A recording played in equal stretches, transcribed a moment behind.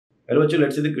Hello,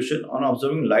 let's see the question. On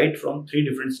observing light from three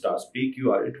different stars, P, Q,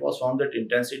 R, it was found that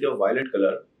intensity of violet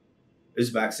color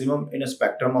is maximum in a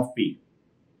spectrum of P.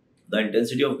 The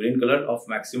intensity of green color of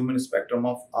maximum in a spectrum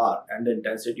of R, and the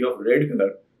intensity of red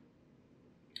color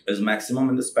is maximum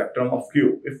in the spectrum of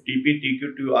Q. If Tp,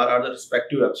 Tq, Tr are the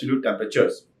respective absolute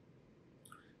temperatures,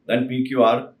 then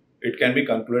PQR it can be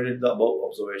concluded the above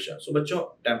observation. So बच्चों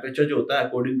temperature जो होता है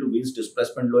according to Wien's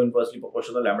displacement law inversely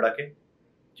proportional lambda के,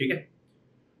 ठीक है।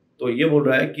 तो ये बोल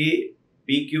रहा है कि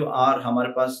PQR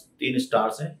हमारे पास तीन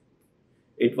स्टार्स हैं.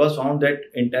 It was found that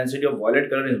intensity of violet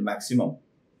color is maximum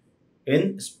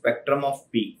in spectrum of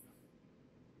P.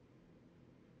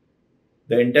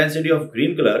 The intensity of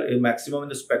green color is maximum in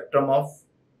the spectrum of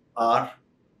R,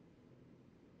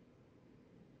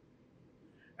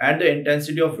 and the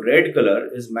intensity of red color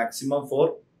is maximum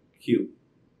for Q.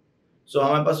 So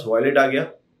हमारे पास violet आ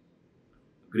गया,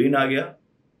 green आ गया,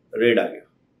 red आ गया.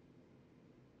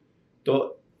 तो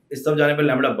इस तरफ जाने पर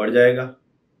lambda बढ़ जाएगा,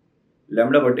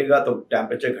 लैम्बडा बढ़ेगा तो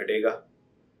टेम्परेचर घटेगा.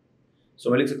 सो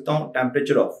मैं लिख सकता हूं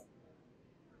टेम्परेचर ऑफ,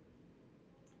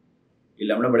 ये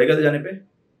लैम्बडा बढ़ेगा तो जाने पे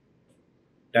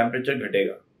टेम्परेचर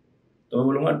घटेगा, तो मैं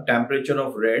बोलूंगा temperature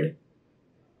of red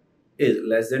is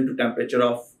less than to temperature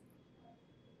of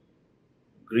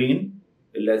green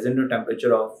is less than to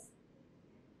temperature of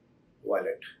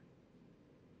violet.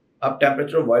 अब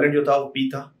टेम्परेचर ऑफ वायलेट जो था वो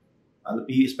P था, मतलब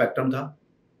P स्पेक्ट्रम था,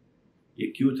 ये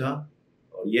Q था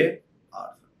और ये R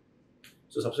था.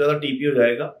 सो सबसे ज्यादा TP हो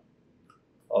जाएगा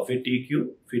और फिर TQ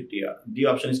फिर TR. D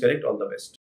option is correct. All the best.